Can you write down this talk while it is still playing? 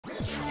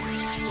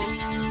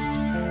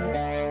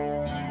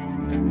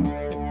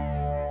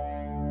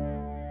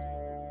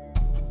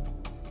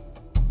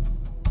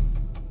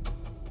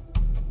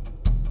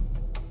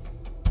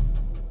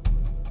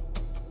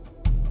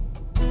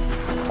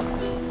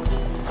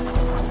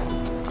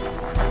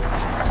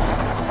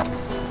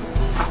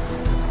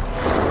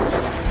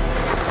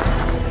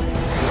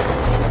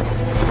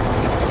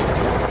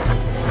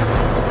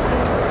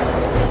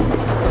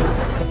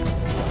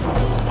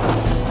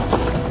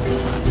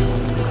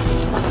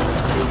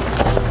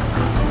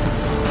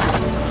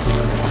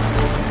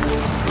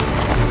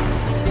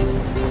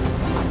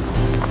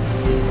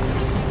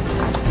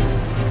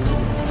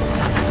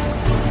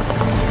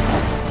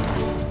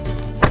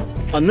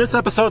On this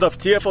episode of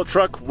TFL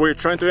Truck, we're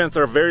trying to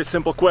answer a very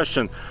simple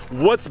question.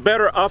 What's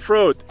better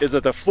off-road? Is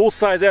it a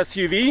full-size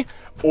SUV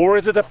or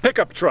is it a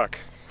pickup truck?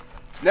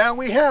 Now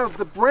we have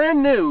the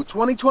brand new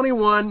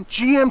 2021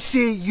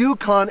 GMC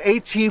Yukon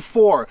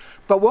AT4,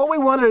 but what we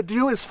wanted to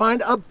do is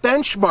find a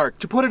benchmark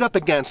to put it up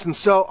against, and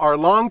so our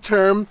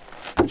long-term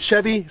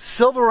Chevy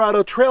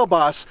Silverado Trail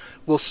Boss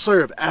will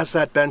serve as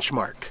that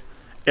benchmark.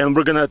 And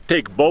we're gonna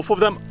take both of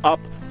them up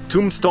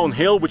Tombstone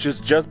Hill, which is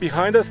just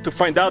behind us, to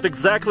find out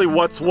exactly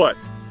what's what.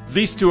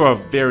 These two are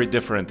very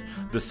different.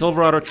 The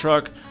Silverado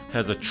truck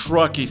has a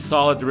trucky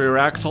solid rear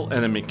axle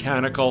and a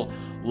mechanical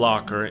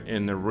locker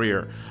in the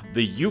rear.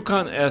 The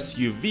Yukon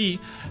SUV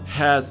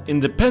has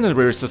independent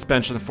rear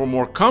suspension for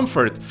more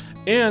comfort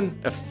and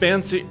a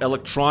fancy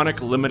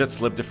electronic limited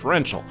slip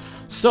differential.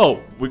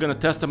 So we're gonna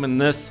test them in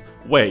this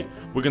way.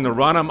 We're gonna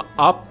run them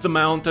up the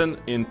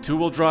mountain in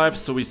two-wheel drive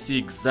so we see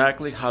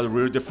exactly how the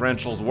rear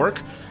differentials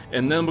work,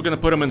 and then we're gonna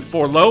put them in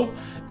 4-low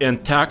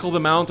and tackle the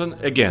mountain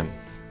again.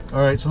 All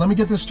right, so let me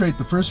get this straight.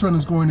 The first run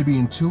is going to be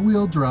in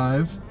two-wheel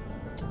drive,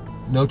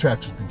 no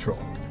traction control.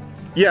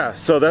 Yeah,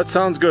 so that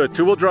sounds good.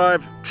 Two-wheel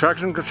drive,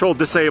 traction control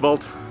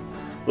disabled.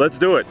 Let's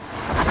do it.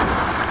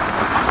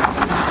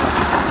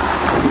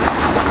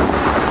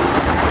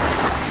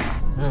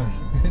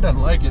 He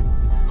doesn't like it.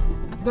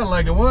 Doesn't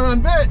like it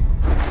one bit.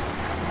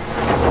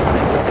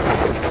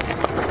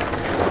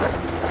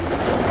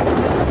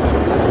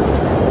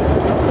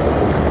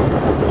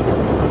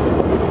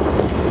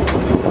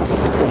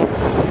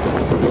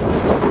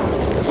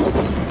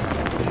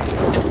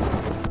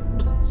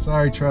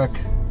 Sorry, truck.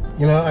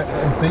 You know,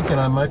 I'm thinking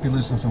I might be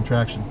losing some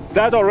traction.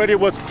 That already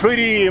was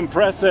pretty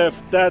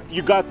impressive that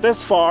you got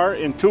this far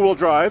in two-wheel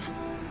drive.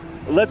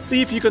 Let's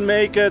see if you can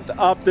make it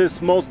up this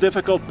most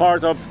difficult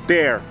part of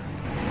Dare.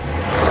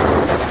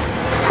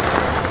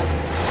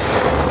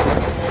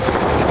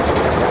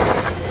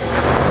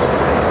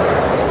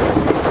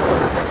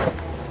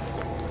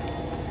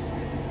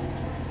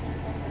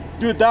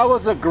 Dude, that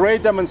was a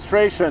great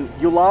demonstration.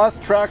 You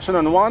lost traction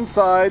on one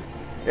side,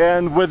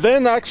 and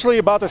within actually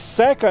about a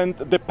second,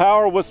 the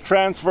power was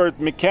transferred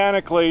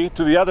mechanically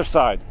to the other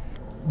side.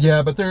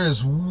 Yeah, but there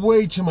is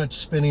way too much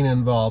spinning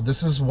involved.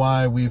 This is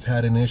why we've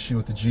had an issue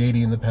with the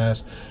G80 in the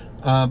past.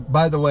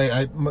 By the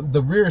way,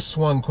 the rear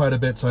swung quite a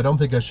bit, so I don't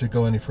think I should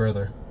go any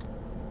further.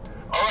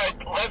 All right,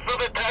 let's do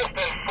the test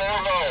in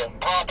 4-low,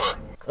 proper.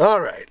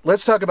 All right,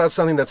 let's talk about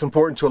something that's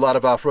important to a lot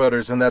of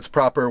off-roaders, and that's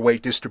proper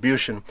weight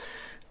distribution.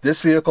 This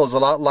vehicle is a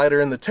lot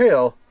lighter in the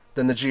tail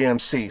than the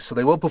GMC, so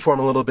they will perform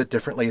a little bit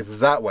differently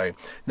that way.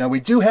 Now we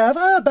do have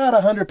about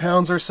 100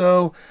 pounds or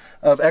so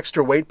of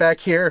extra weight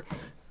back here,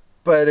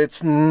 but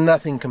it's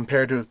nothing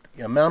compared to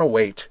the amount of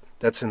weight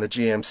that's in the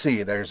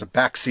GMC. There's a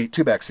back seat,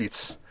 two back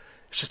seats.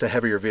 It's just a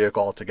heavier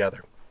vehicle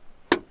altogether.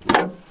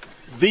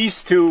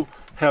 These two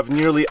have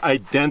nearly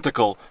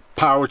identical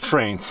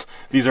powertrains.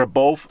 These are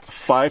both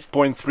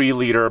 5.3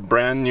 liter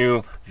brand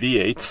new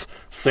V8s,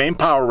 same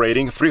power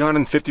rating,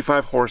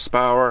 355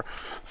 horsepower,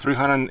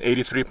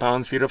 383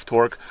 pound-feet of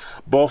torque.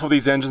 Both of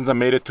these engines are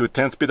mated to a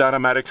 10-speed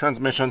automatic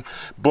transmission.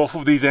 Both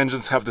of these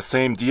engines have the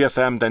same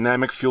DFM,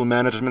 dynamic fuel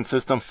management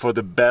system, for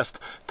the best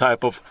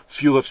type of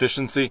fuel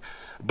efficiency.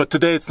 But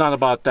today it's not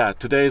about that.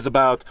 Today is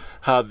about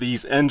how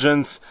these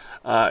engines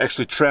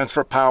actually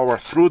transfer power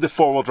through the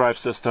four-wheel drive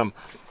system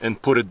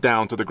and put it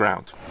down to the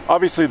ground.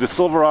 Obviously the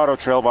Silverado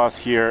Trail Boss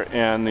here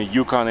and the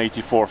Yukon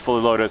AT4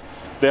 fully loaded,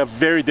 they have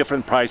very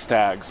different price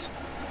tags.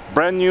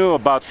 Brand new,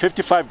 about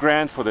 55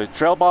 grand for the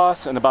Trail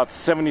Boss and about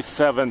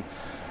 77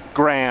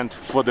 grand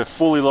for the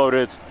fully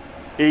loaded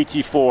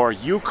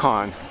AT4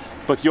 Yukon.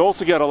 But you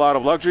also get a lot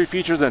of luxury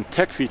features and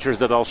tech features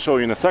that I'll show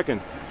you in a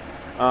second.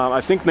 I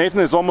think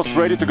Nathan is almost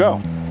ready to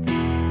go.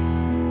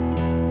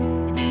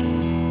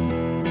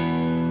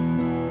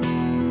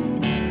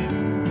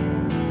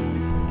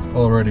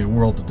 Already a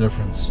world of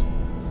difference.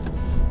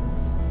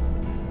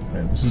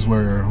 Yeah, this is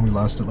where we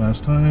lost it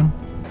last time.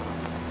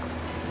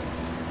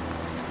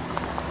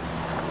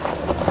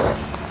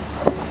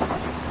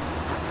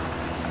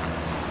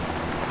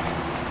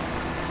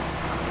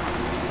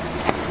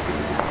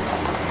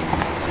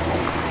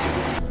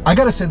 I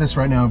gotta say this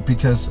right now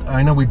because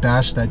I know we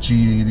bashed that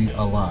G80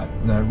 a lot.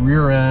 That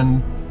rear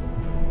end,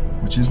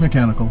 which is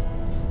mechanical,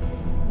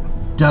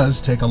 does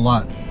take a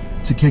lot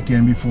to kick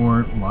in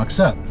before it locks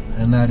up.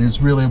 And that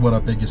is really what our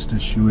biggest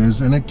issue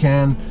is, and it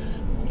can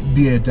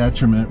be a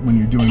detriment when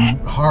you're doing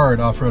hard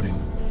off-roading.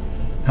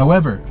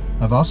 However,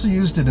 I've also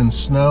used it in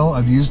snow,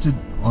 I've used it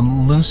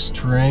on loose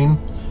terrain,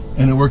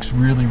 and it works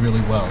really,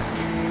 really well.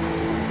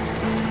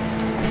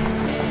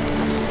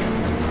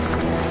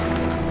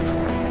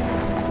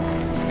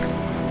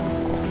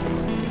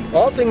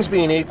 All things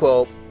being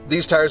equal,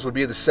 these tires would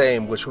be the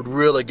same, which would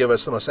really give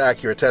us the most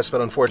accurate test,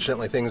 but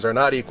unfortunately things are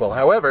not equal.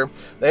 However,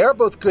 they are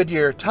both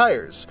Goodyear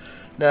tires.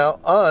 Now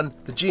on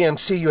the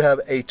GMC you have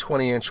a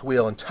 20-inch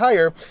wheel and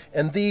tire,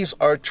 and these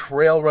are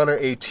Trail Runner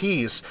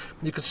ATs.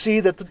 You can see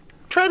that the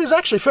tread is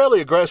actually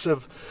fairly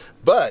aggressive,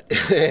 but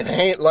it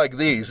ain't like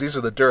these. These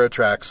are the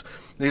Duratrax.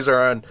 These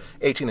are on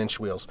 18-inch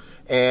wheels.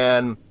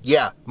 And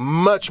yeah,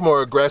 much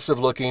more aggressive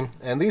looking,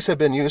 and these have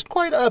been used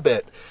quite a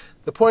bit.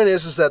 The point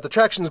is that the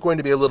traction is going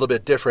to be a little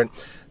bit different.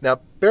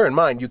 Now, bear in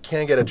mind, you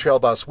can get a Trail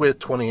Boss with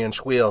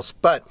 20-inch wheels,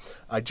 but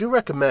I do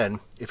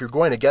recommend, if you're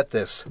going to get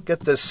this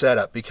set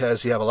up,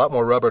 because you have a lot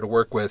more rubber to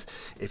work with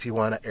if you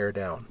want to air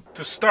down.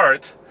 To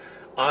start,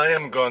 I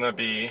am gonna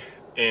be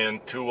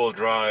in two-wheel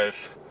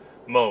drive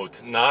mode.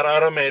 Not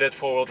automated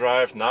four-wheel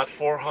drive, not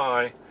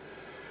 4-high,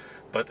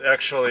 but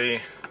actually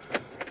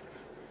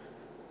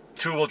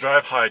two-wheel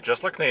drive high,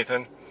 just like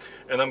Nathan.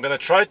 And I'm gonna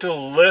try to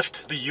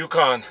lift the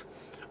Yukon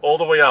all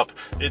the way up.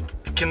 It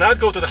cannot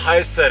go to the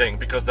highest setting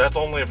because that's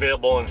only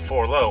available in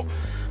 4-low,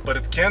 but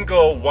it can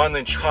go 1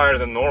 inch higher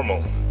than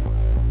normal.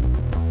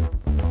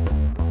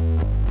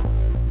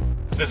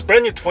 This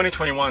brand new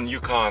 2021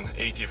 Yukon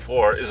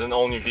AT4 is an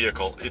all-new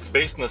vehicle. It's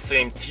based on the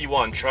same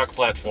T1 truck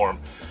platform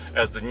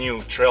as the new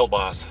Trail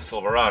Boss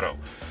Silverado.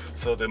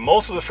 So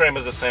most of the frame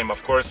is the same.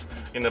 Of course,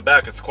 in the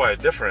back it's quite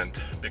different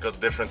because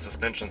different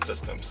suspension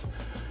systems.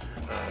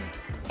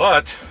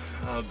 But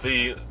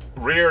the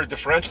rear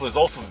differential is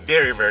also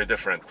very, very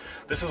different.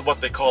 This is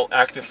what they call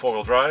active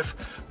four-wheel drive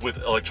with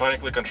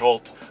electronically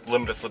controlled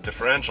limited slip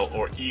differential,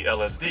 or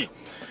ELSD.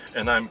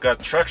 And I've got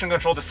traction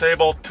control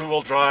disabled,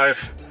 two-wheel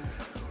drive,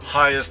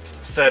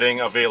 highest setting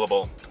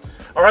available.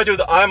 All right,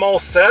 dude, I'm all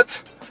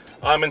set.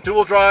 I'm in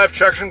two-wheel drive,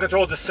 traction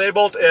control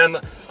disabled,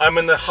 and I'm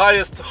in the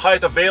highest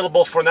height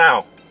available for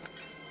now.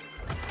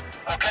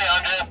 Okay,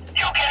 Andre,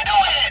 you can do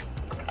it!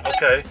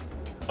 Okay,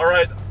 all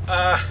right,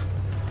 I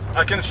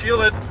can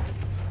feel it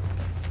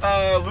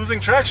losing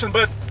traction,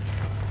 but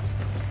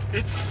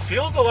it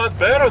feels a lot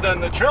better than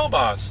the Trail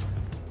Boss.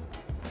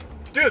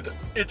 Dude,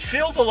 it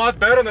feels a lot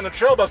better than the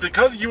Trail Boss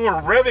because you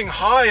were revving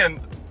high and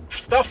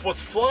stuff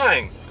was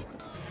flying.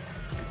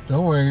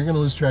 Don't worry, you're gonna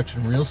lose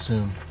traction real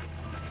soon.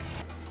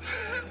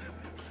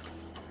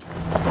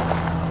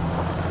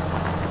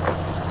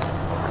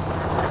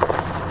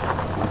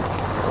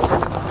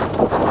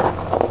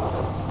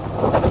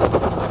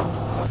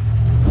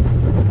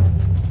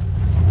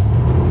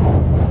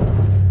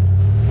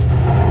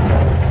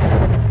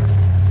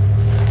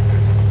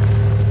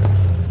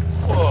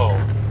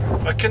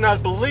 I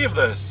cannot believe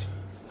this.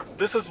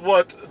 This is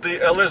what the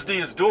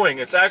LSD is doing.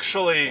 It's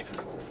actually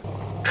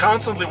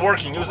constantly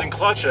working using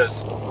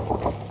clutches.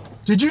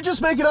 Did you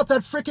just make it up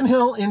that frickin'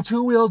 hill in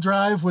two-wheel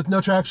drive with no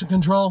traction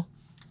control?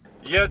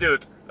 Yeah,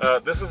 dude.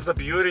 This is the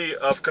beauty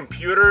of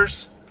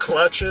computers,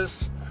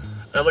 clutches,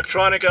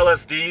 electronic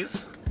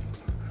LSDs.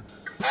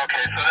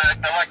 Okay, so that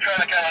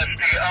electronic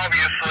LSD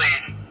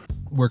obviously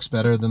Works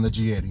better than the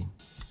G80.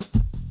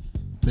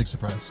 Big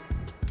surprise.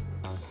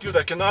 Dude,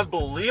 I cannot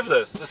believe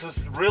this. This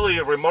is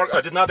really remarkable.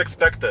 I did not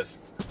expect this.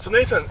 So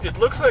Nathan, it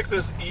looks like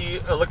this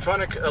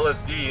electronic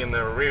LSD in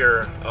the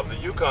rear of the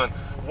Yukon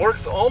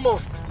works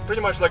almost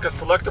pretty much like a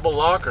selectable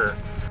locker.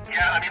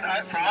 Yeah, I mean,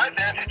 from my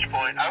vantage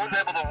point, I was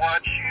able to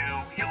watch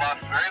you. You lost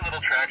very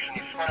little traction.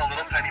 You spun a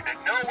little tiny bit,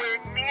 nowhere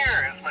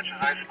near as much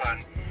as I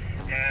spun.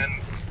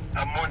 And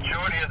a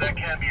majority of that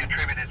can be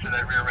attributed to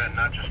that rear end,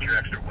 not just your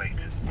extra weight.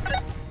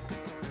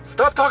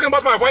 Stop talking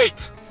about my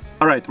weight!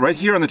 Alright, right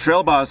here on the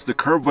Trail Boss, the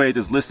curb weight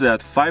is listed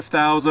at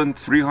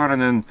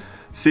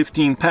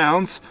 5,315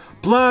 pounds,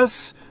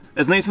 plus,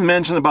 as Nathan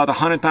mentioned, about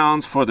 100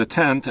 pounds for the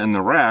tent and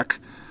the rack.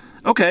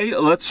 Okay,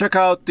 let's check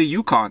out the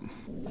Yukon.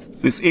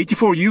 This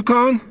AT4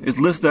 Yukon is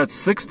listed at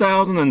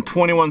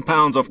 6,021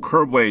 pounds of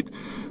curb weight.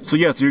 So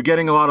yes, you're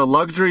getting a lot of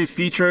luxury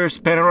features,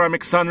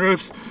 panoramic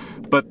sunroofs,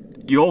 but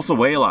you also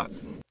weigh a lot.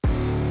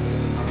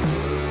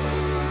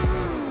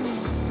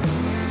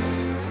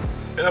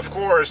 And of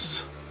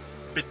course,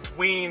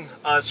 between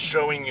us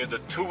showing you the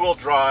two-wheel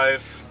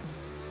drive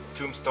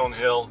Tombstone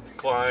Hill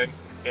climb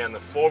and the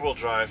four-wheel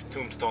drive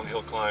Tombstone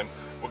Hill climb,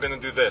 we're gonna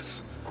do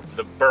this,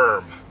 the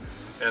berm.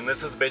 And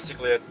this is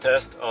basically a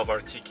test of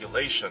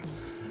articulation.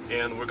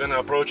 And we're gonna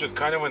approach it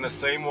kind of in the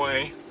same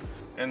way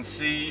and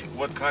see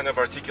what kind of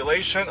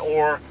articulation,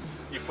 or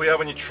if we have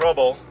any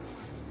trouble.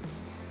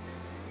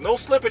 No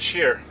slippage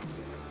here.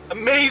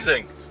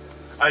 Amazing!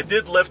 I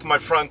did lift my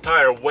front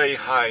tire way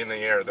high in the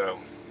air though.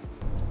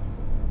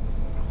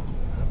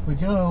 Up we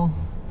go.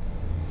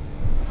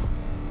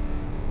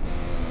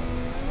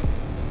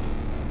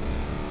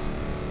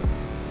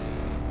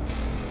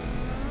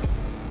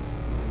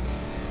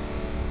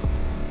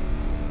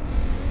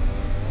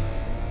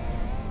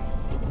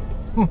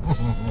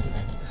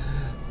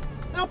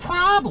 No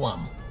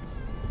problem.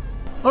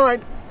 All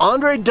right,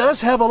 Andre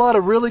does have a lot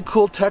of really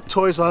cool tech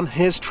toys on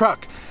his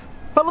truck.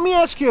 But let me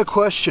ask you a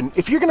question.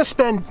 If you're gonna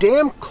spend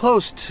damn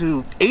close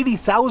to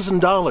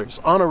 $80,000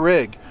 on a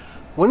rig,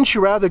 wouldn't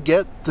you rather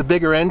get the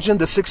bigger engine,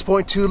 the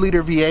 6.2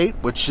 liter V8,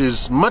 which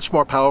is much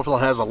more powerful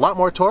and has a lot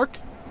more torque?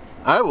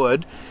 I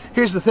would.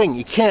 Here's the thing,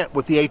 you can't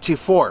with the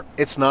AT4.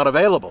 It's not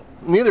available.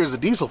 Neither is a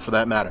diesel for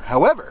that matter.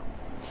 However,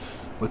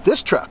 with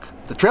this truck,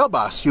 the Trail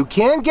Boss, you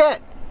can get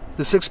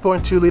the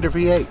 6.2 liter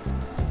V8.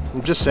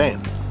 I'm just saying.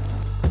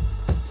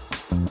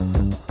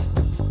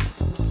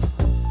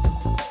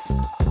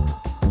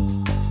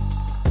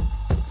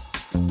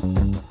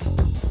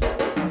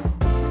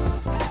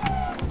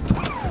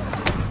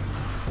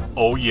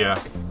 Oh yeah.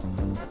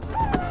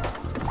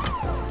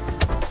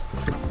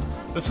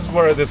 This is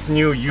where this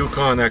new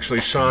Yukon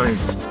actually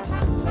shines.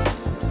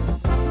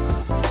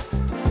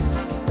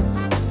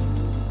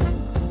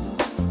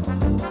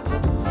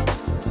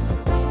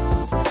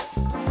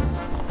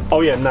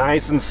 Oh yeah,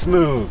 nice and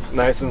smooth,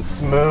 nice and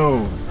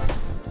smooth.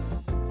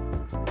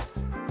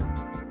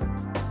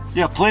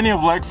 Yeah, plenty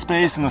of leg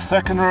space in the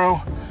second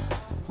row.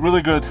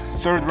 Really good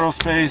third row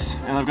space,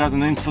 and I've got an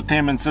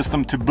infotainment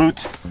system to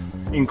boot,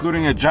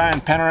 including a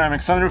giant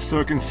panoramic sunroof so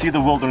you can see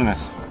the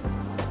wilderness.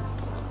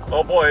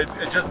 Oh boy,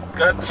 it just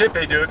got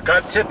tippy, dude,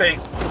 got tippy.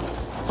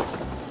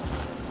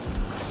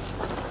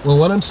 Well,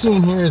 what I'm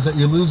seeing here is that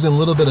you're losing a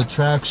little bit of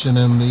traction,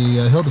 and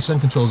the hill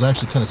descent control is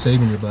actually kind of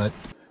saving your butt.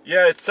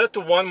 Yeah, it's set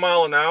to 1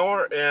 mile an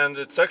hour, and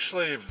it's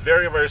actually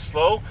very, very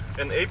slow.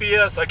 And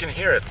ABS, I can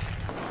hear it.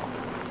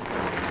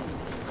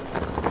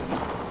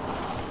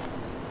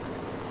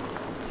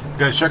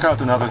 Guys, check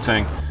out another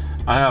thing.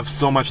 I have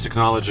so much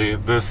technology.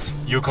 This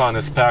Yukon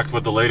is packed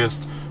with the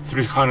latest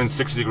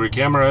 360-degree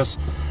cameras,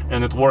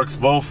 and it works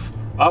both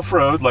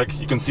off-road, like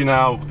you can see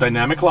now,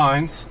 dynamic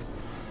lines.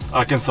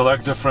 I can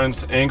select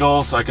different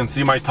angles, I can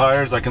see my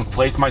tires, I can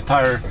place my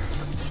tire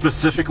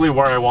specifically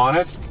where I want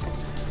it.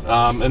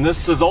 And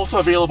this is also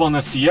available on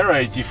the Sierra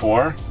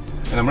AT4,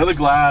 and I'm really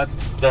glad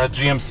that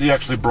GMC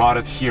actually brought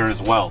it here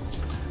as well.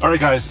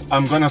 Alright guys,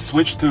 I'm gonna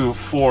switch to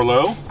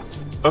 4-low.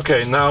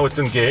 Okay, now it's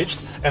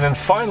engaged. And then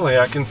finally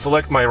I can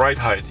select my ride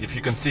height, if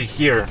you can see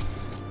here.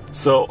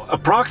 So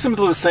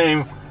approximately the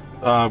same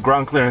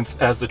ground clearance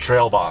as the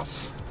Trail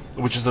Boss,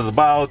 which is at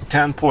about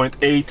 10.8,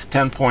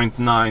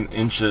 10.9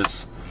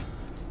 inches,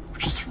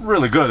 which is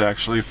really good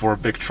actually for a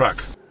big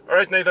truck.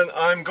 Alright Nathan,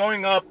 I'm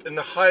going up in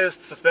the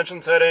highest suspension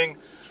setting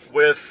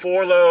with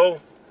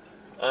 4-low.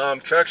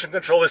 Traction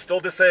control is still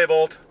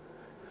disabled,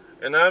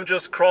 and I'm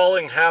just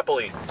crawling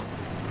happily.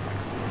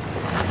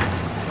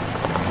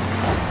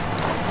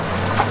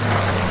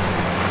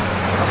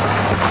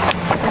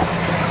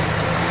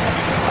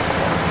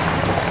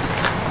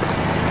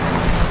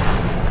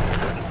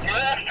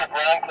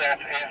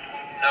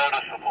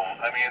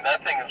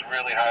 That thing is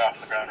really high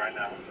off the ground right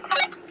now.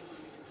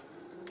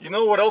 You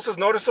know what else is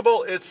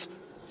noticeable? Its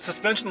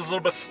suspension is a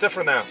little bit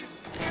stiffer now.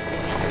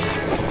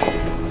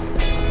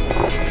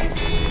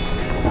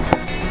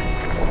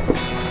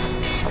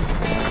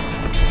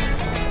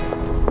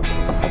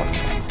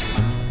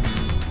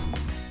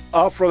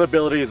 Off-road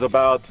ability is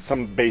about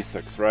some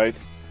basics, right?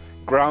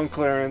 Ground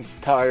clearance,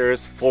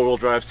 tires, four-wheel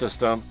drive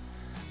system.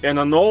 And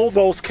on all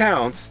those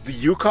counts, the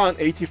Yukon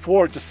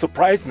AT4 just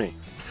surprised me.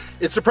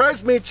 It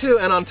surprised me too,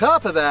 and on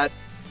top of that,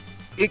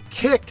 it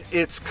kicked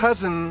its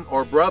cousin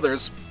or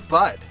brother's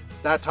butt,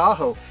 that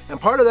Tahoe, and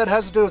part of that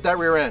has to do with that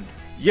rear end.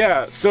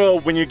 Yeah,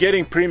 so when you're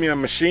getting premium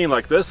machine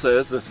like this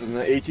is an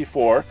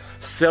AT4,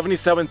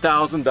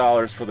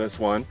 $77,000 for this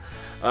one.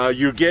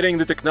 You're getting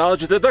the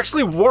technology that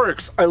actually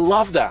works. I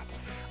love that.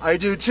 I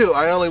do too.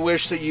 I only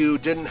wish that you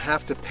didn't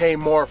have to pay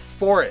more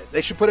for it.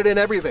 They should put it in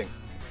everything.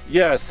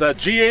 Yes,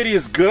 G80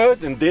 is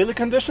good in daily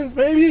conditions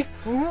maybe,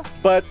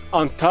 but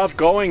on tough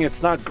going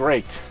it's not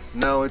great.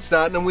 No, it's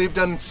not, and we've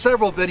done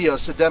several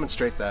videos to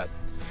demonstrate that.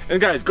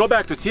 And guys, go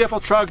back to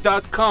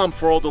TFLtruck.com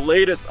for all the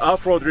latest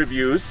off-road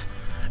reviews,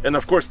 and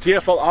of course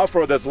TFL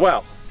Off-Road as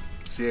well.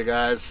 See you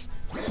guys.